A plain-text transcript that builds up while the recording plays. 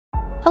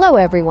Hello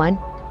everyone.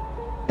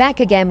 Back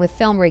again with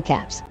film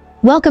recaps.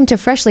 Welcome to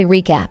Freshly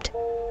Recapped.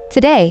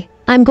 Today,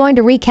 I'm going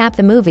to recap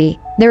the movie,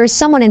 There Is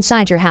Someone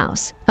Inside Your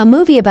House, a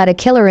movie about a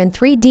killer in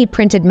 3D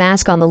printed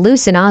mask on the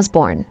loose in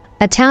Osborne,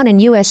 a town in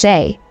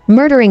USA,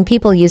 murdering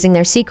people using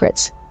their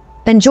secrets.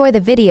 Enjoy the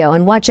video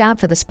and watch out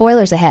for the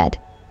spoilers ahead.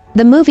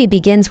 The movie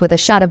begins with a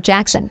shot of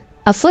Jackson,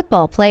 a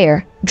football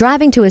player,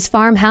 driving to his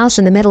farmhouse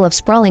in the middle of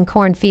sprawling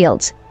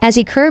cornfields, as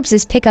he curbs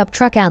his pickup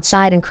truck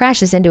outside and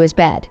crashes into his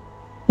bed.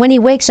 When he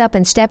wakes up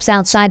and steps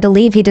outside to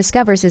leave, he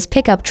discovers his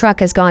pickup truck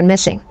has gone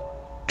missing.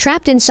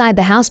 Trapped inside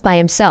the house by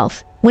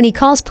himself, when he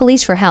calls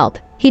police for help,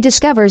 he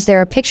discovers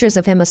there are pictures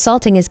of him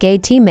assaulting his gay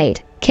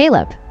teammate,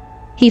 Caleb.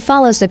 He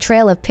follows the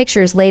trail of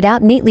pictures laid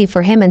out neatly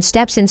for him and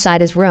steps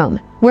inside his room,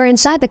 where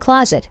inside the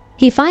closet,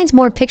 he finds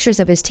more pictures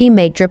of his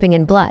teammate dripping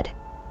in blood.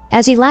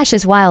 As he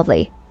lashes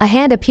wildly, a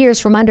hand appears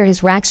from under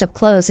his racks of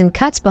clothes and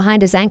cuts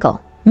behind his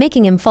ankle,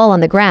 making him fall on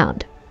the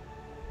ground.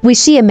 We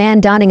see a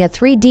man donning a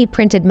 3D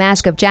printed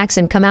mask of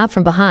Jackson come out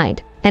from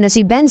behind, and as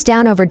he bends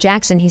down over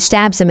Jackson, he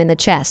stabs him in the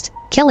chest,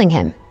 killing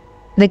him.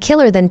 The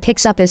killer then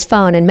picks up his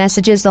phone and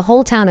messages the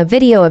whole town a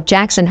video of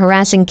Jackson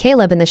harassing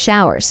Caleb in the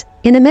showers,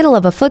 in the middle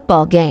of a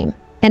football game,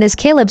 and as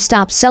Caleb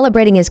stops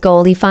celebrating his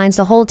goal, he finds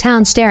the whole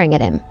town staring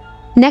at him.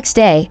 Next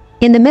day,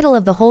 in the middle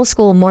of the whole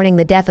school mourning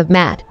the death of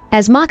Matt,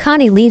 as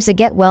Makani leaves a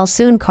get well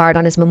soon card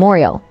on his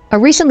memorial, a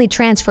recently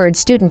transferred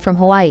student from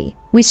Hawaii,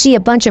 we see a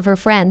bunch of her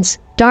friends,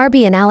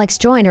 Darby and Alex,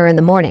 join her in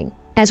the morning,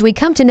 as we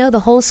come to know the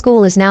whole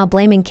school is now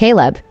blaming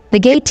Caleb, the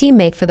gay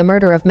teammate, for the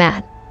murder of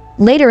Matt.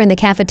 Later in the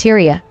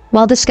cafeteria,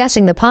 while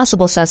discussing the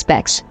possible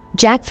suspects,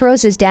 Jack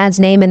throws his dad's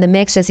name in the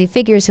mix as he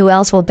figures who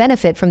else will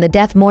benefit from the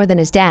death more than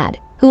his dad,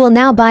 who will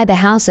now buy the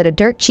house at a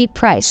dirt cheap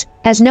price,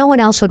 as no one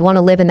else would want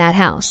to live in that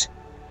house.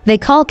 They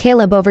call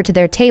Caleb over to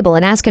their table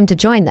and ask him to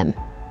join them.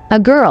 A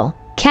girl,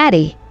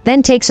 Caddy,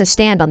 then takes a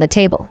stand on the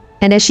table,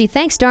 and as she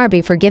thanks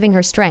Darby for giving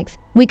her strength,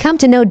 we come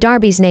to know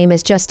Darby's name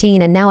is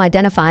Justine and now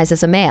identifies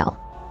as a male.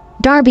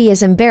 Darby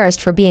is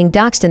embarrassed for being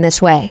doxed in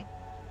this way.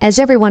 As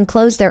everyone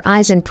closed their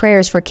eyes in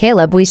prayers for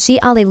Caleb, we see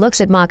Ollie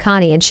looks at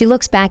Makani and she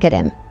looks back at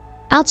him.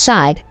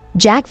 Outside,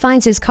 Jack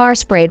finds his car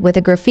sprayed with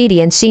a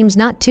graffiti and seems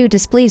not too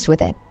displeased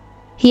with it.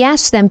 He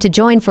asks them to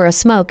join for a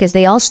smoke as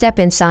they all step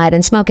inside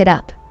and smoke it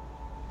up.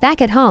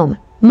 Back at home,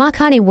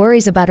 Makani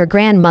worries about her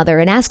grandmother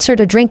and asks her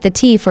to drink the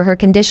tea for her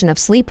condition of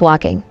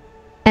sleepwalking.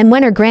 And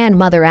when her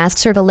grandmother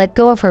asks her to let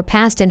go of her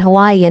past in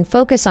Hawaii and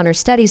focus on her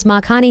studies,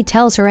 Makani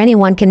tells her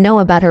anyone can know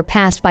about her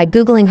past by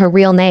Googling her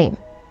real name.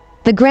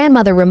 The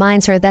grandmother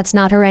reminds her that's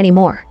not her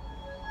anymore.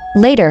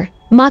 Later,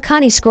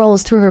 Makani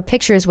scrolls through her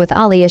pictures with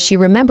Ollie as she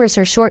remembers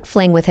her short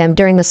fling with him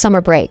during the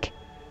summer break.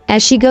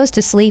 As she goes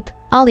to sleep,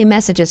 Ollie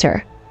messages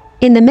her.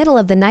 In the middle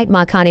of the night,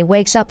 Makani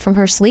wakes up from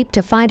her sleep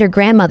to find her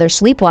grandmother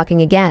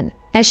sleepwalking again,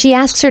 as she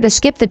asks her to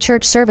skip the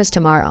church service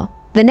tomorrow.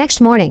 The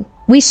next morning,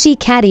 we see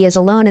Caddy is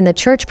alone in the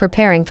church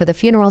preparing for the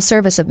funeral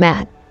service of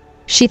Matt.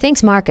 She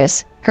thinks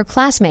Marcus, her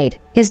classmate,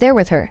 is there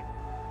with her.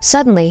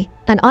 Suddenly,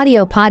 an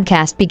audio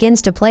podcast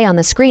begins to play on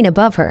the screen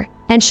above her,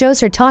 and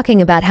shows her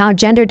talking about how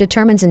gender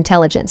determines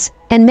intelligence,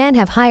 and men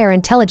have higher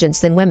intelligence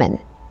than women.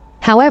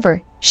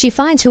 However, she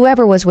finds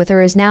whoever was with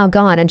her is now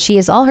gone and she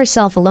is all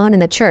herself alone in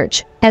the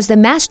church, as the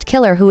masked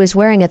killer, who is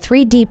wearing a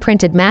 3D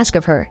printed mask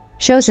of her,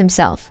 shows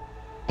himself.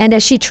 And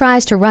as she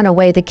tries to run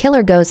away, the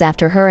killer goes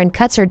after her and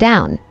cuts her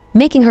down,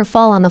 making her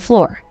fall on the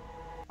floor.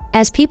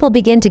 As people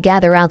begin to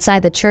gather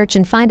outside the church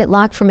and find it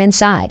locked from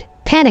inside,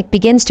 panic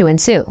begins to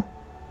ensue.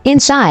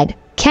 Inside,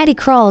 Caddy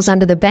crawls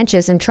under the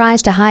benches and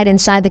tries to hide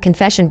inside the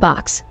confession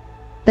box.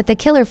 But the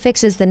killer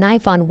fixes the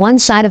knife on one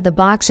side of the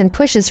box and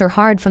pushes her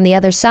hard from the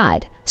other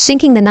side,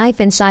 sinking the knife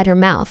inside her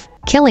mouth,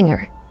 killing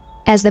her.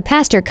 As the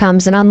pastor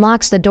comes and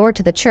unlocks the door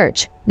to the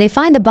church, they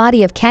find the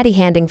body of Caddy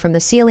hanging from the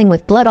ceiling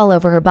with blood all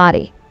over her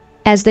body.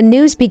 As the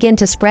news begin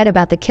to spread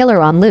about the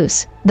killer on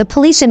loose, the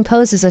police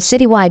imposes a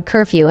citywide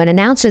curfew and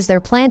announces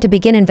their plan to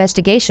begin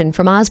investigation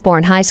from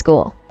Osborne High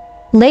School.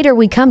 Later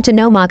we come to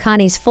know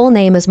Makani's full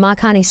name as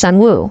Makani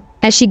Sunwoo,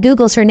 as she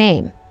Googles her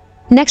name.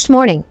 Next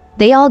morning,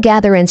 they all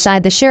gather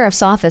inside the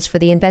sheriff's office for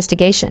the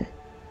investigation.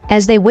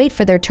 As they wait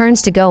for their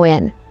turns to go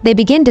in, they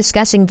begin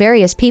discussing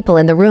various people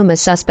in the room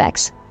as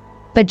suspects.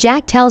 But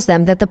Jack tells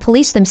them that the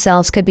police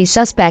themselves could be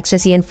suspects,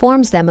 as he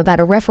informs them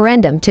about a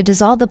referendum to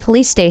dissolve the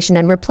police station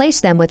and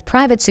replace them with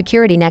private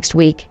security next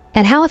week,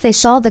 and how if they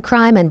solve the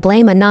crime and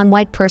blame a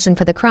non-white person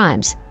for the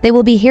crimes, they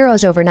will be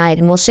heroes overnight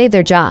and will save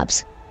their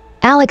jobs.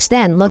 Alex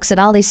then looks at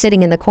Ollie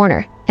sitting in the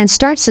corner, and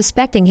starts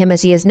suspecting him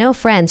as he has no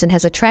friends and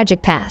has a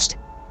tragic past.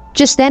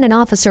 Just then an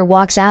officer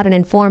walks out and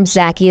informs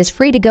Zach he is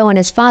free to go and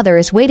his father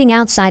is waiting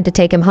outside to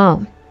take him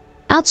home.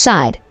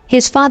 Outside,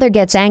 his father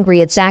gets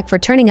angry at Zach for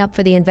turning up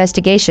for the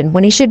investigation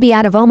when he should be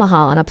out of Omaha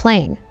on a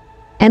plane.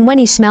 And when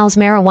he smells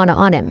marijuana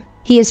on him,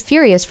 he is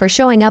furious for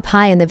showing up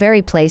high in the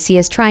very place he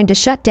is trying to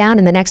shut down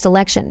in the next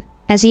election,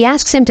 as he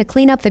asks him to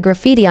clean up the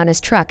graffiti on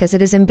his truck as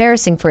it is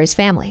embarrassing for his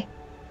family.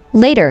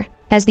 Later,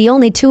 as the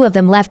only two of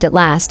them left at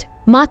last,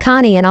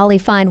 Makani and Ollie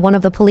find one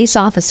of the police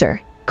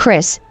officer,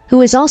 Chris,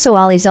 who is also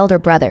Ollie's elder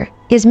brother,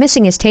 is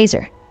missing his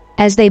taser.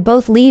 As they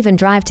both leave and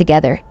drive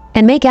together,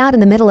 and make out in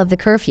the middle of the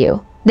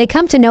curfew, they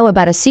come to know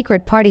about a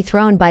secret party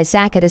thrown by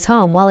Zach at his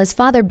home while his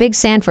father Big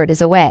Sanford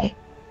is away.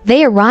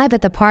 They arrive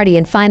at the party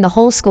and find the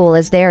whole school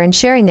is there and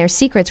sharing their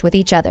secrets with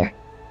each other.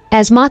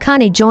 As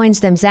Makani joins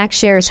them, Zach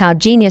shares how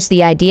genius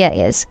the idea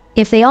is.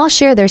 If they all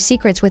share their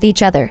secrets with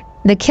each other,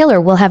 the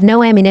killer will have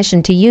no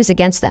ammunition to use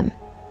against them.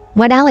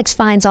 When Alex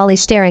finds Ollie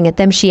staring at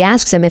them, she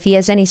asks him if he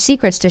has any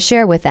secrets to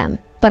share with them,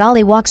 but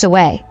Ollie walks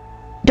away.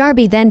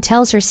 Darby then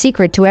tells her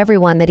secret to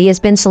everyone that he has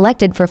been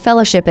selected for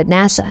fellowship at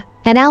NASA,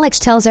 and Alex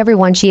tells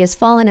everyone she has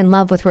fallen in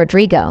love with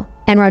Rodrigo,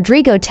 and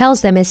Rodrigo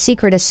tells them his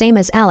secret is same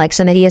as Alex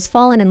and that he has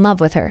fallen in love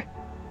with her.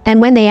 And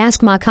when they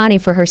ask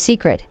Makani for her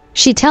secret,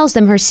 she tells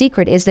them her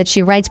secret is that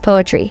she writes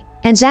poetry,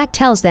 and Zach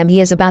tells them he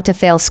is about to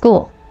fail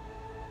school.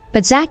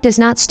 But Zach does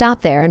not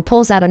stop there and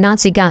pulls out a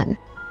Nazi gun.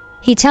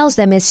 He tells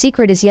them his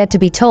secret is yet to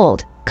be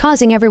told,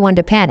 causing everyone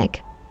to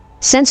panic.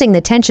 Sensing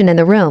the tension in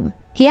the room,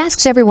 he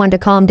asks everyone to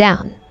calm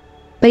down.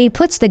 But he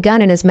puts the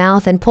gun in his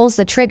mouth and pulls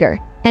the trigger,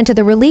 and to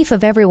the relief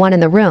of everyone in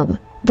the room,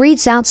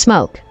 breathes out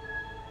smoke.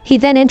 He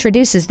then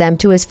introduces them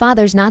to his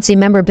father's Nazi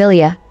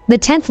memorabilia, the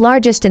 10th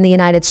largest in the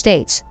United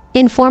States,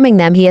 informing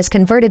them he has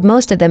converted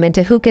most of them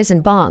into hookahs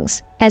and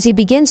bongs. As he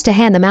begins to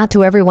hand them out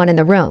to everyone in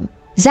the room,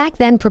 Zach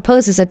then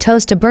proposes a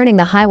toast to burning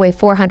the Highway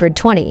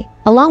 420,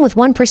 along with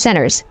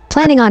 1%ers,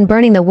 planning on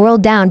burning the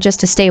world down just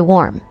to stay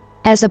warm.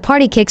 As the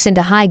party kicks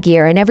into high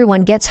gear and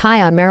everyone gets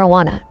high on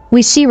marijuana,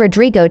 we see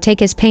Rodrigo take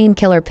his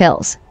painkiller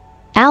pills.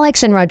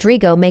 Alex and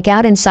Rodrigo make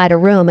out inside a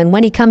room, and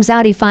when he comes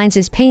out he finds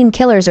his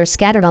painkillers are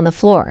scattered on the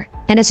floor,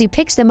 and as he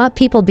picks them up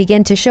people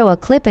begin to show a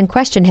clip and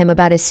question him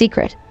about his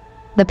secret.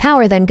 The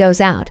power then goes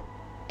out,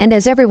 and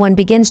as everyone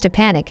begins to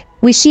panic,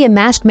 we see a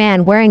masked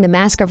man wearing the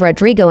mask of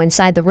Rodrigo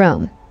inside the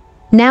room.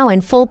 Now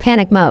in full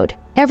panic mode,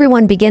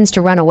 everyone begins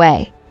to run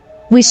away.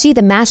 We see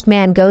the masked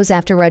man goes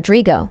after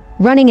Rodrigo,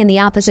 running in the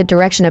opposite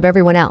direction of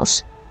everyone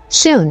else.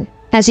 Soon,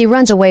 as he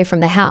runs away from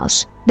the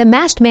house, the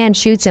masked man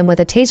shoots him with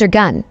a taser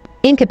gun,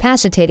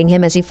 incapacitating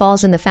him as he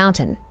falls in the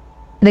fountain.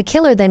 The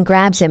killer then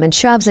grabs him and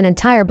shoves an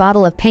entire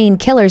bottle of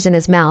painkillers in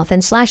his mouth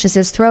and slashes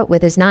his throat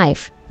with his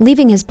knife,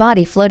 leaving his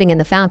body floating in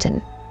the fountain.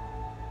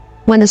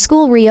 When the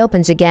school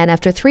reopens again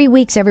after 3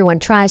 weeks, everyone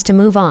tries to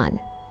move on.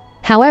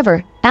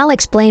 However,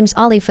 Alex blames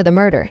Ollie for the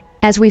murder,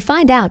 as we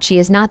find out she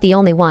is not the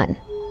only one.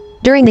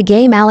 During the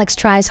game, Alex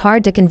tries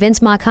hard to convince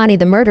Makani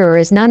the murderer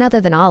is none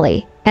other than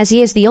Ollie, as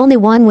he is the only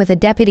one with a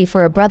deputy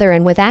for a brother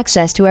and with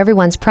access to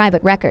everyone's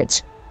private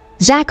records.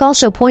 Zach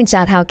also points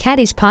out how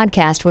Caddy's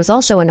podcast was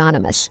also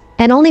anonymous,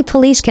 and only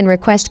police can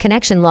request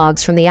connection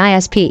logs from the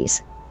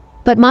ISPs.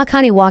 But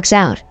Makani walks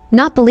out,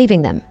 not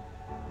believing them.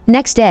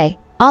 Next day,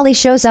 Ollie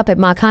shows up at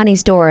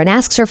Makani's door and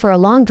asks her for a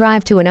long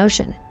drive to an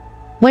ocean.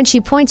 When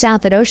she points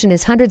out that ocean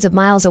is hundreds of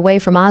miles away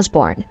from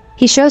Osborne,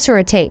 he shows her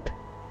a tape.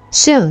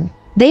 Soon,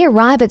 they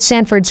arrive at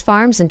Sanford's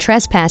farms and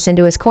trespass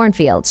into his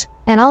cornfields,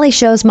 and Ollie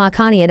shows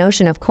Makani an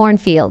ocean of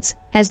cornfields,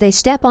 as they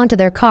step onto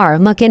their car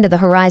and look into the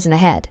horizon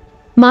ahead.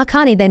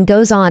 Makani then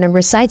goes on and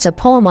recites a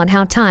poem on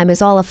how time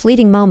is all a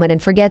fleeting moment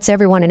and forgets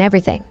everyone and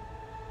everything.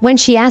 When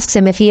she asks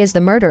him if he is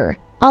the murderer,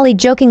 Ollie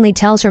jokingly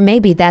tells her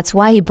maybe that's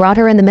why he brought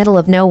her in the middle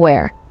of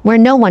nowhere, where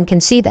no one can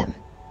see them.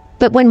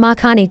 But when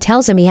Makani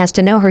tells him he has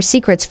to know her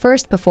secrets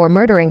first before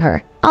murdering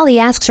her, Ollie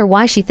asks her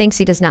why she thinks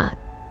he does not.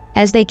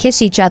 As they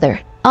kiss each other,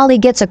 Ollie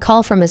gets a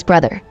call from his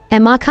brother,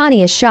 and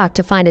Makani is shocked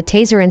to find a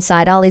taser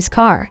inside Ollie's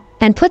car,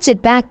 and puts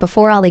it back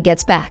before Ollie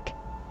gets back.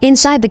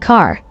 Inside the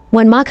car,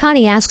 when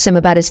Makani asks him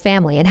about his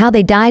family and how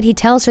they died, he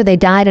tells her they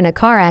died in a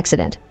car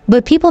accident,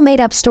 but people made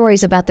up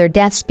stories about their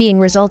deaths being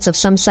results of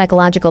some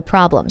psychological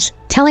problems,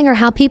 telling her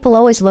how people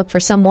always look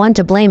for someone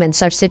to blame in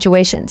such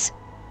situations.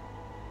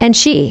 And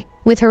she,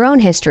 with her own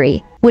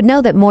history, would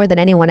know that more than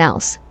anyone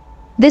else.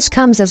 This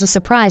comes as a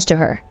surprise to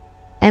her.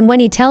 And when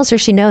he tells her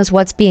she knows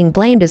what's being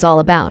blamed is all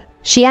about,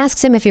 she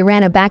asks him if he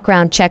ran a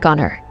background check on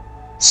her.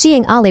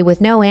 Seeing Ollie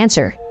with no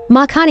answer,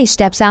 Makani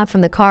steps out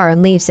from the car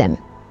and leaves him.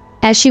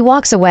 As she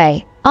walks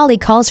away, Ollie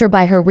calls her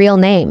by her real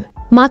name,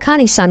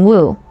 Makani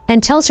Sunwoo,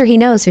 and tells her he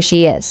knows who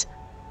she is.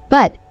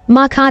 But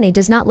Makani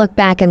does not look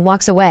back and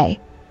walks away.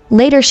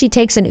 Later she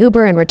takes an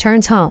Uber and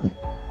returns home.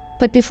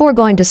 But before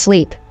going to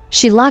sleep,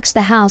 she locks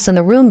the house and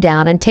the room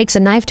down and takes a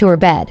knife to her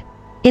bed.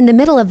 In the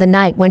middle of the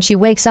night when she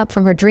wakes up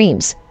from her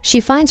dreams, she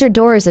finds her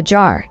door is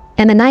ajar,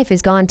 and the knife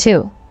is gone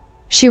too.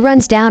 She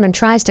runs down and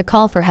tries to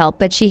call for help,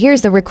 but she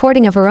hears the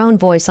recording of her own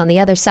voice on the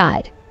other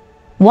side.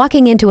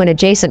 Walking into an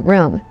adjacent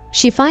room,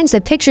 she finds the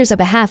pictures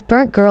of a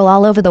half-burnt girl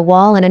all over the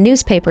wall and a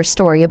newspaper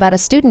story about a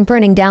student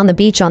burning down the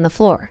beach on the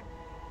floor.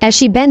 As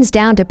she bends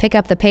down to pick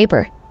up the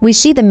paper, we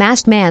see the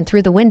masked man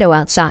through the window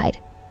outside.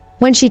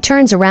 When she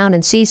turns around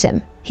and sees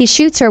him, he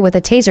shoots her with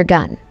a taser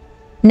gun.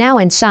 Now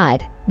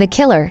inside, the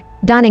killer,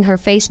 donning her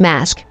face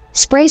mask,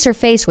 sprays her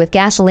face with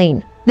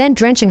gasoline, then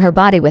drenching her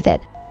body with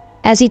it.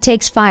 As he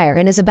takes fire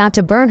and is about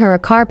to burn her, a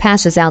car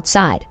passes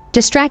outside,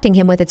 distracting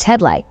him with its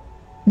headlight.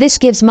 This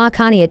gives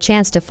Makani a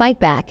chance to fight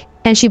back,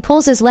 and she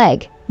pulls his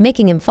leg,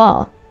 making him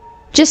fall.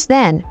 Just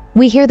then,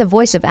 we hear the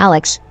voice of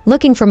Alex,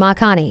 looking for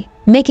Makani,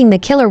 making the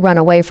killer run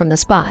away from the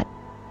spot.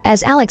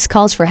 As Alex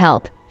calls for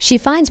help, she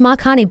finds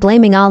Makani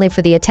blaming Ollie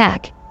for the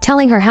attack,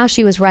 telling her how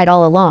she was right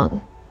all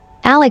along.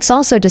 Alex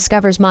also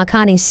discovers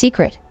Makani's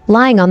secret,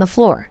 lying on the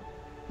floor.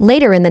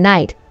 Later in the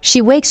night,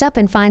 she wakes up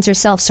and finds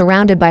herself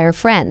surrounded by her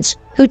friends,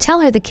 who tell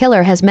her the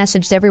killer has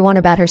messaged everyone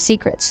about her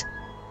secrets.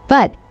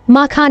 But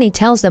Makani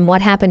tells them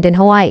what happened in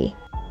Hawaii.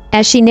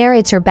 As she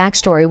narrates her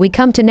backstory, we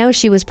come to know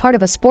she was part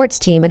of a sports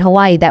team in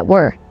Hawaii that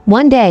were,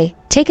 one day,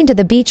 taken to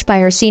the beach by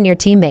her senior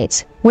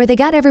teammates, where they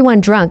got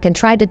everyone drunk and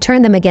tried to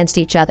turn them against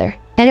each other.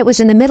 And it was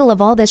in the middle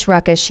of all this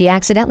ruckus she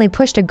accidentally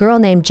pushed a girl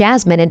named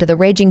Jasmine into the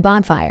raging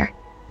bonfire.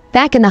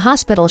 Back in the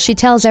hospital, she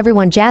tells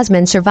everyone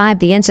Jasmine survived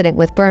the incident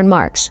with burn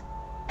marks.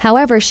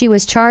 However, she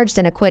was charged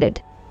and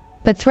acquitted.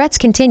 But threats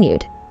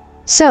continued.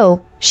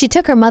 So, she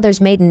took her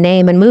mother's maiden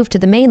name and moved to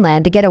the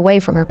mainland to get away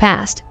from her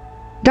past.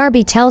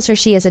 Darby tells her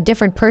she is a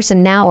different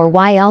person now, or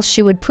why else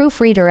she would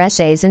proofread her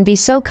essays and be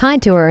so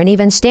kind to her and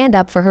even stand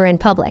up for her in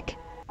public.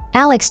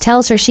 Alex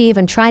tells her she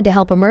even tried to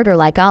help a murderer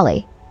like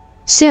Ollie.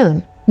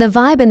 Soon, the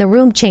vibe in the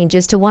room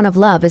changes to one of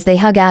love as they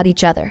hug out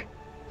each other.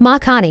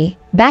 Makani,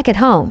 back at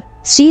home,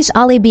 sees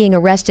Ollie being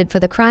arrested for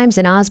the crimes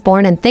in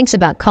Osborne and thinks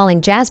about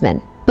calling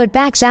Jasmine, but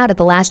backs out at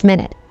the last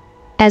minute.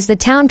 As the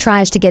town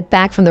tries to get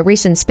back from the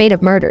recent spate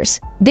of murders,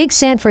 Big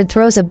Sanford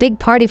throws a big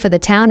party for the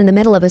town in the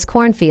middle of his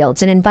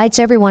cornfields and invites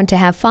everyone to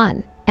have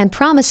fun, and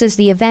promises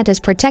the event is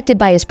protected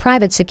by his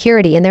private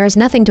security and there is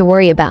nothing to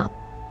worry about.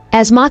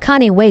 As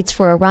Makani waits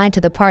for a ride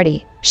to the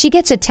party, she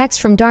gets a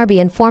text from Darby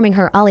informing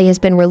her Ollie has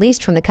been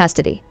released from the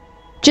custody.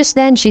 Just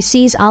then she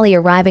sees Ollie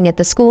arriving at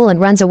the school and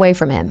runs away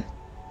from him.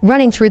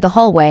 Running through the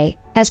hallway,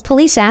 as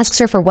police asks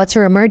her for what's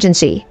her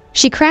emergency,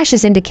 she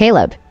crashes into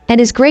Caleb, and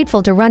is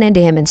grateful to run into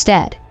him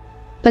instead.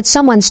 But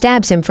someone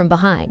stabs him from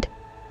behind.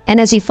 And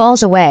as he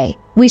falls away,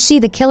 we see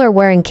the killer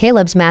wearing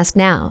Caleb's mask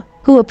now,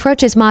 who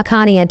approaches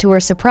Makani and to her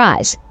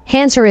surprise,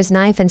 hands her his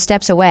knife and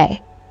steps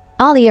away.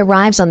 Ollie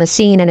arrives on the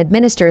scene and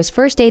administers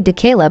first aid to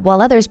Caleb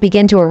while others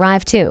begin to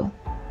arrive too.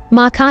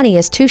 Makani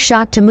is too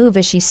shocked to move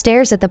as she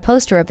stares at the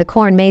poster of the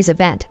corn maze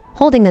event,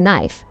 holding the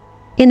knife.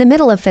 In the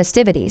middle of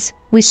festivities,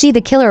 we see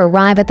the killer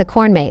arrive at the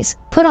corn maze,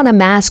 put on a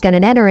mask and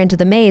enter into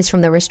the maze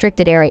from the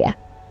restricted area.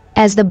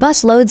 As the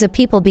bus loads of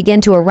people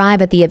begin to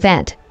arrive at the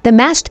event, the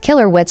masked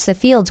killer wets the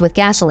fields with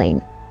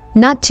gasoline.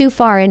 Not too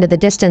far into the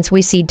distance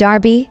we see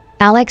Darby,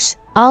 Alex,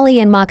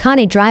 Ollie and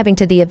Makani driving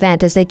to the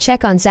event as they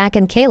check on Zach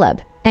and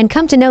Caleb, and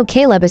come to know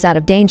Caleb is out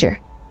of danger.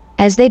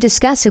 As they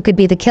discuss who could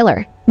be the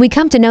killer, we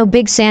come to know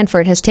Big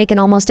Sanford has taken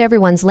almost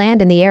everyone's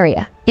land in the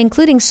area,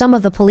 including some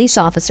of the police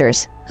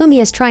officers, whom he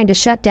is trying to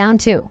shut down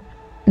too.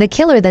 The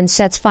killer then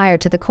sets fire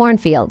to the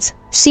cornfields,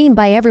 seen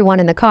by everyone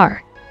in the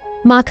car.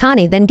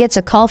 Makani then gets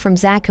a call from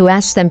Zach who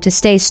asks them to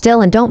stay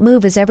still and don't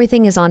move as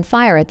everything is on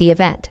fire at the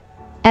event.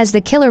 As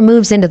the killer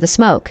moves into the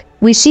smoke,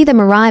 we see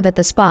them arrive at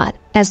the spot,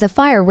 as the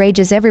fire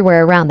rages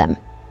everywhere around them.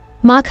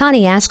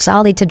 Makani asks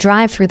Ollie to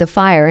drive through the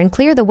fire and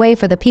clear the way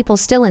for the people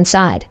still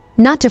inside,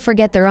 not to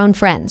forget their own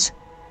friends.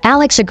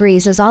 Alex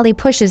agrees as Ollie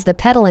pushes the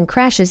pedal and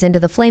crashes into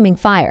the flaming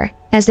fire.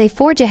 As they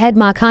forge ahead,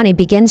 Makani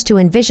begins to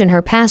envision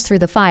her pass through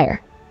the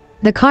fire.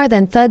 The car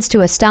then thuds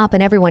to a stop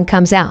and everyone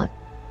comes out.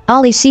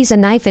 Ollie sees a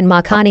knife in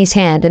Makani's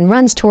hand and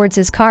runs towards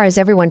his car as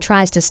everyone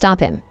tries to stop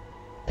him.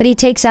 But he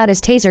takes out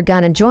his taser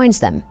gun and joins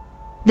them.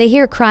 They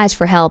hear cries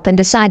for help and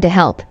decide to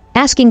help,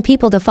 asking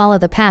people to follow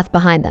the path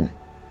behind them.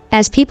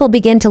 As people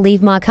begin to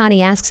leave,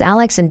 Makani asks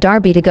Alex and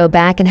Darby to go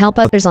back and help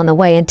others on the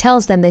way and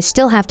tells them they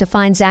still have to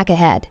find Zach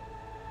ahead.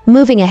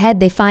 Moving ahead,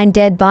 they find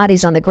dead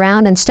bodies on the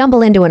ground and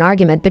stumble into an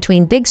argument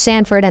between Big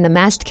Sanford and the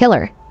masked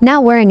killer,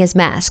 now wearing his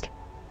mask.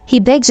 He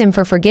begs him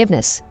for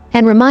forgiveness,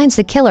 and reminds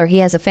the killer he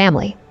has a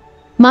family.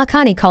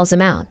 Makani calls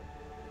him out.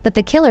 But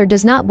the killer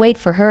does not wait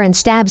for her and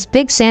stabs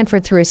Big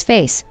Sanford through his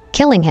face,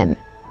 killing him.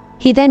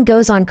 He then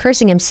goes on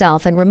cursing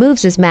himself and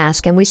removes his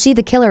mask, and we see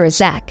the killer is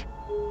Zach.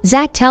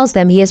 Zach tells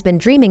them he has been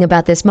dreaming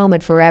about this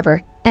moment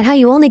forever, and how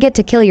you only get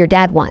to kill your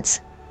dad once.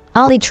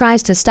 Ollie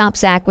tries to stop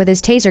Zach with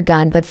his taser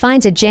gun but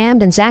finds it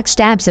jammed and Zach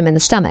stabs him in the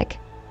stomach.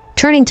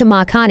 Turning to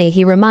Makani,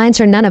 he reminds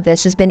her none of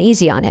this has been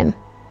easy on him.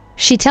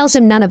 She tells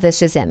him none of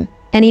this is him,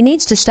 and he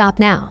needs to stop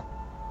now.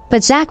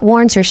 But Zach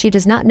warns her she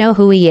does not know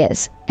who he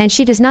is, and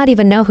she does not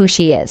even know who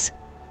she is.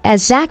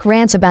 As Zach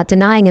rants about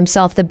denying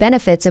himself the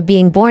benefits of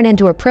being born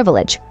into a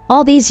privilege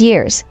all these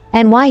years,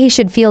 and why he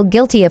should feel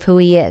guilty of who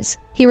he is,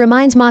 he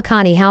reminds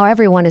Makani how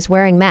everyone is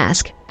wearing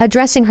masks,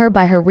 addressing her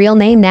by her real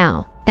name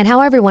now, and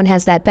how everyone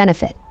has that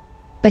benefit.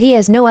 But he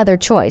has no other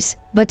choice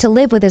but to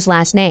live with his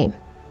last name.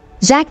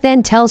 Zach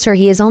then tells her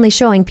he is only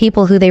showing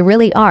people who they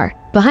really are,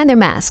 behind their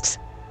masks.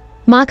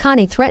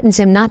 Makani threatens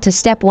him not to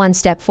step one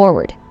step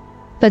forward.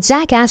 But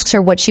Zach asks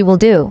her what she will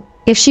do,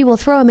 if she will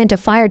throw him into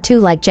fire too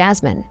like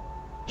Jasmine.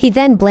 He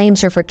then blames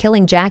her for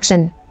killing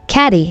Jackson,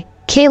 Caddy,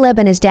 Caleb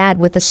and his dad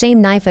with the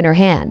same knife in her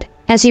hand,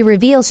 as he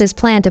reveals his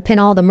plan to pin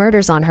all the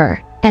murders on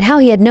her, and how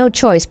he had no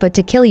choice but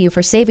to kill you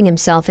for saving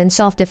himself in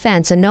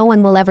self-defense and no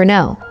one will ever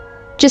know.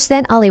 Just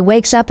then Ollie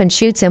wakes up and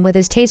shoots him with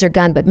his taser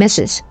gun but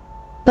misses.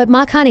 But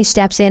Makani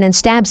steps in and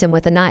stabs him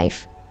with a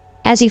knife.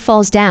 As he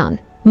falls down,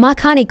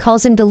 Makani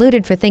calls him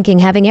deluded for thinking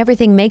having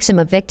everything makes him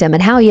a victim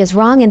and how he is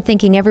wrong in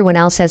thinking everyone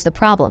else has the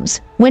problems,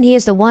 when he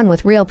is the one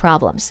with real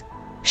problems.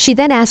 She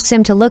then asks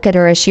him to look at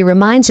her as she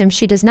reminds him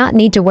she does not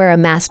need to wear a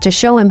mask to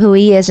show him who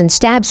he is and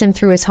stabs him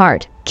through his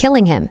heart,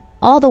 killing him,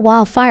 all the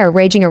while fire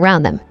raging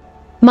around them.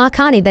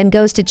 Makani then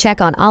goes to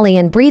check on Ali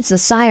and breathes a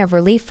sigh of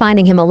relief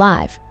finding him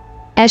alive.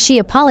 As she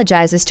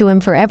apologizes to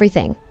him for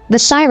everything, the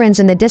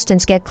sirens in the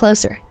distance get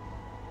closer.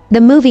 The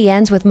movie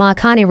ends with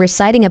Makani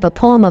reciting up a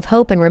poem of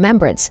hope and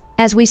remembrance,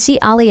 as we see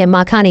Ali and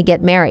Makani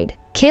get married.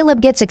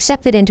 Caleb gets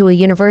accepted into a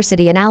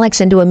university and Alex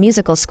into a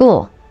musical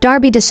school.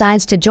 Darby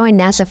decides to join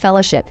NASA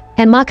Fellowship,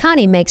 and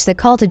Makani makes the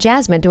call to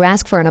Jasmine to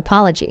ask for an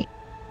apology.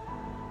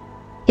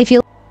 If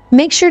you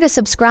make sure to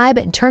subscribe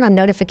and turn on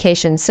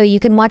notifications so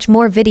you can watch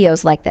more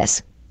videos like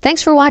this.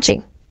 Thanks for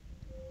watching.